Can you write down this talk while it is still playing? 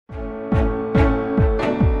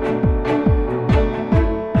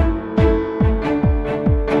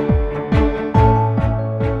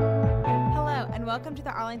Welcome to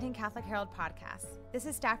the Arlington Catholic Herald podcast. This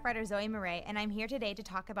is Staff Writer Zoey Maraist, and I'm here today to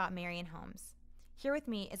talk about Marian Homes. Here with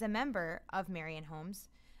me is a member of Marian Homes,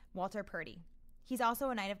 Walter Purdy. He's also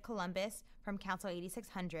a Knight of Columbus from Council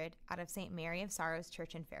 8600 out of St. Mary of Sorrows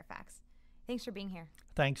Church in Fairfax. Thanks for being here.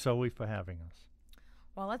 Thanks, Zoe, for having us.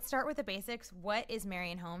 Well, let's start with the basics. What is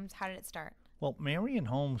Marian Homes? How did it start? Well, Marian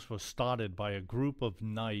Homes was started by a group of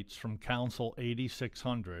Knights from Council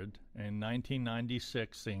 8600. In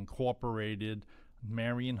 1996, they incorporated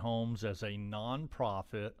Marian Homes as a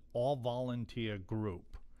nonprofit, all-volunteer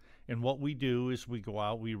group. And what we do is we go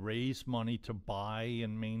out, we raise money to buy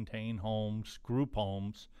and maintain homes, group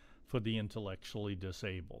homes, for the intellectually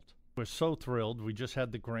disabled. We're so thrilled. We just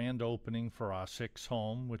had the grand opening for our sixth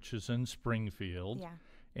home, which is in Springfield. Yeah.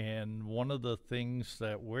 And one of the things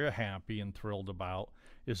that we're happy and thrilled about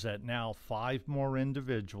is that now 5 more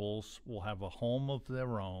individuals will have a home of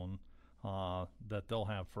their own that they'll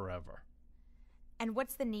have forever. And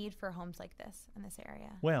what's the need for homes like this in this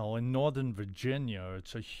area? Well, in Northern Virginia,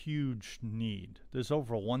 it's a huge need. There's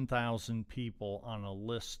over 1,000 people on a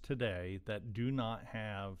list today that do not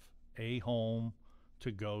have a home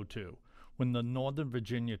to go to. When the Northern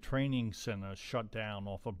Virginia Training Center shut down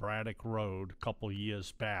off of Braddock Road a couple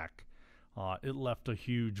years back, it left a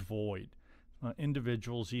huge void.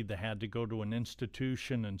 Individuals either had to go to an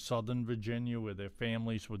institution in Southern Virginia where their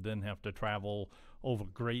families would then have to travel over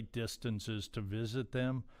great distances to visit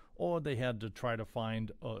them, or they had to try to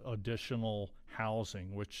find additional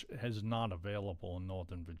housing, which is not available in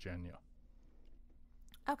Northern Virginia.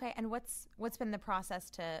 Okay, and what's been the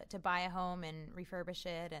process to buy a home and refurbish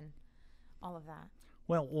it and all of that?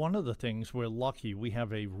 Well, one of the things, we're lucky, we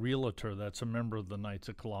have a realtor that's a member of the Knights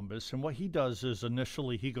of Columbus, and what he does is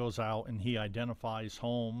initially he goes out and he identifies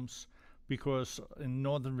homes, because in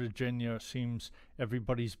Northern Virginia it seems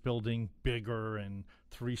everybody's building bigger and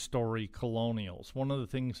 3-story colonials. One of the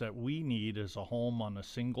things that we need is a home on a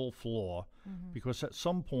single floor, because at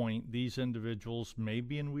some point these individuals may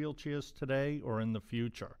be in wheelchairs today or in the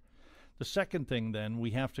future. The second thing, then,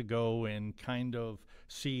 we have to go and kind of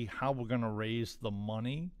see how we're going to raise the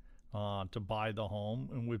money to buy the home.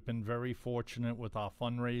 And we've been very fortunate with our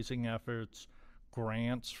fundraising efforts,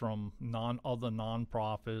 grants from other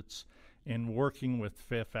nonprofits, and working with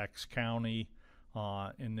Fairfax County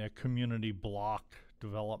in their community block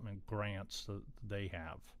development grants that they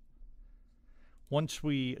have. Once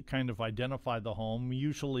we kind of identify the home,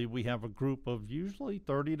 usually we have a group of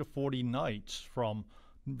 30 to 40 Knights from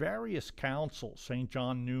various councils, St.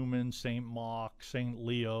 John Newman, St. Mark, St.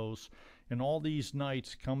 Leo's, and all these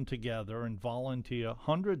Knights come together and volunteer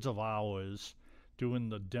hundreds of hours doing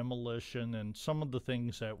the demolition and some of the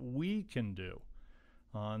things that we can do.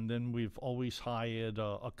 And then we've always hired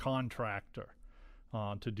a contractor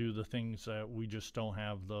to do the things that we just don't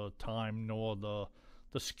have the time nor the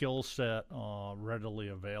skill set readily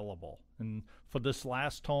available. And for this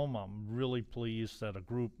last home, I'm really pleased that a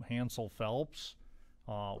group, Hansel Phelps,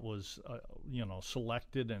 was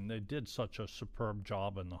selected, and they did such a superb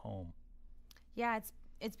job in the home. Yeah,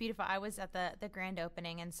 it's beautiful. I was at the grand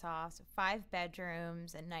opening and saw 5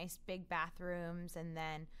 bedrooms and nice big bathrooms, and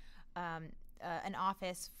then an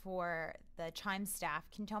office for the Chimes staff.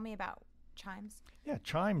 Can you tell me about Chimes? Yeah,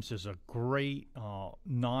 Chimes is a great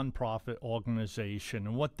nonprofit organization,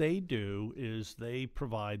 and what they do is they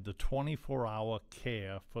provide the 24-hour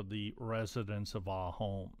care for the residents of our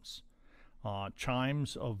homes.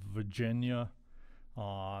 Chimes of Virginia,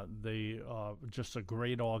 they are just a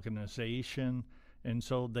great organization, and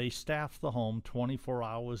so they staff the home 24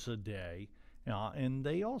 hours a day, and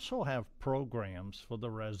they also have programs for the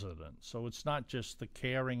residents. So it's not just the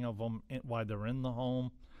caring of them while they're in the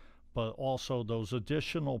home, but also those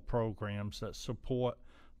additional programs that support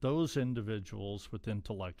those individuals with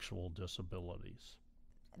intellectual disabilities.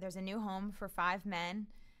 There's a new home for 5 men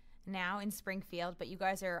now in Springfield, but you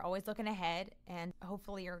guys are always looking ahead, and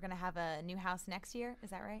hopefully you're going to have a new house next year.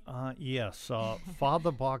 Is that right? Yes.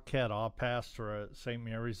 Father Barquette, our pastor at St.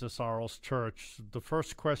 Mary's of Sorrows Church, the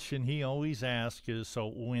first question he always asks is,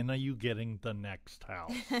 so when are you getting the next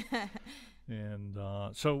house? And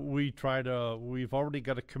so we've already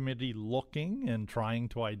got a committee looking and trying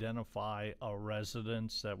to identify a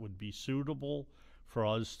residence that would be suitable for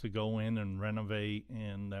us to go in and renovate,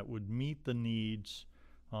 and that would meet the needs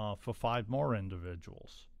for 5 more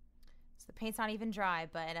individuals. So the paint's not even dry,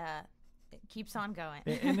 but it keeps on going.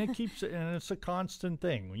 and it's a constant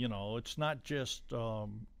thing. It's not just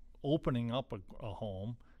opening up a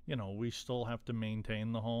home. We still have to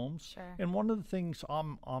maintain the homes. Sure. And one of the things,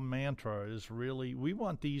 our mantra is really, we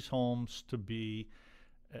want these homes to be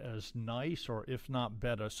as nice or if not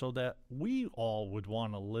better so that we all would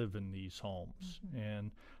want to live in these homes.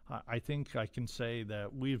 And I think I can say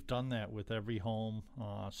that we've done that with every home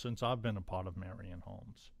since I've been a part of Marian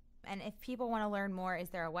Homes. And if people want to learn more, is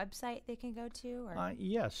there a website they can go to? Or?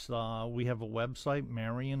 Yes, we have a website,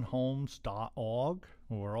 marianhomes.org.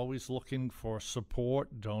 We're always looking for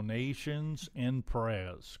support, donations, and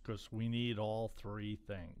prayers because we need all three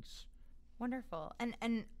things. Wonderful. And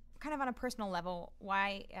kind of on a personal level,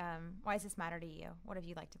 why does this matter to you? What have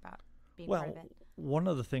you liked about being part of it? One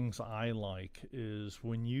of the things I like is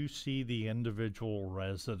when you see the individual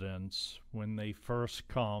residents when they first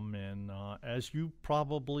come in, as you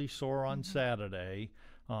probably saw on Saturday,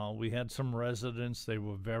 we had some residents, they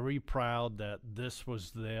were very proud that this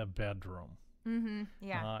was their bedroom.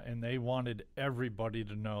 Yeah. And they wanted everybody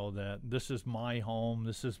to know that this is my home,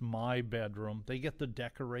 this is my bedroom. They get to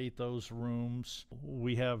decorate those rooms.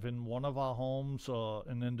 We have in one of our homes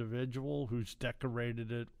an individual who's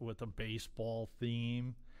decorated it with a baseball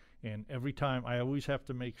theme. And every time, I always have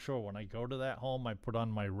to make sure when I go to that home, I put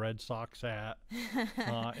on my Red Sox hat.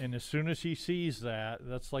 And as soon as he sees that,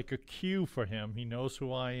 that's like a cue for him. He knows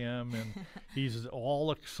who I am, and he's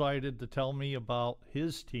all excited to tell me about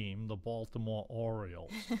his team, the Baltimore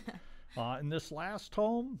Orioles. In this last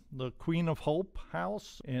home, the Queen of Hope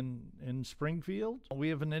house in Springfield, we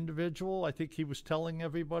have an individual, I think he was telling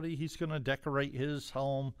everybody he's going to decorate his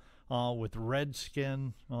home with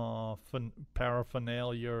Redskin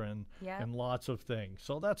paraphernalia and lots of things.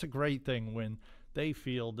 So that's a great thing when they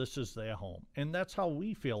feel this is their home. And that's how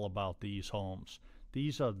we feel about these homes.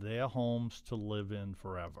 These are their homes to live in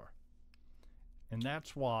forever. And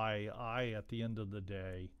that's why at the end of the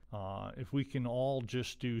day, if we can all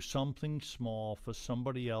just do something small for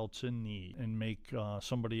somebody else in need and make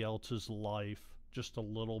somebody else's life just a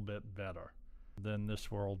little bit better, then this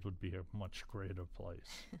world would be a much greater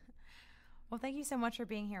place. Well, thank you so much for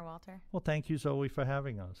being here, Walter. Well, thank you, Zoe, for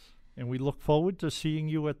having us. And we look forward to seeing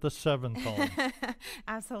you at the 7th home.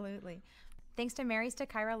 Absolutely. Thanks to Mary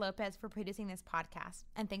Stakira Lopez for producing this podcast,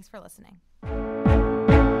 and thanks for listening.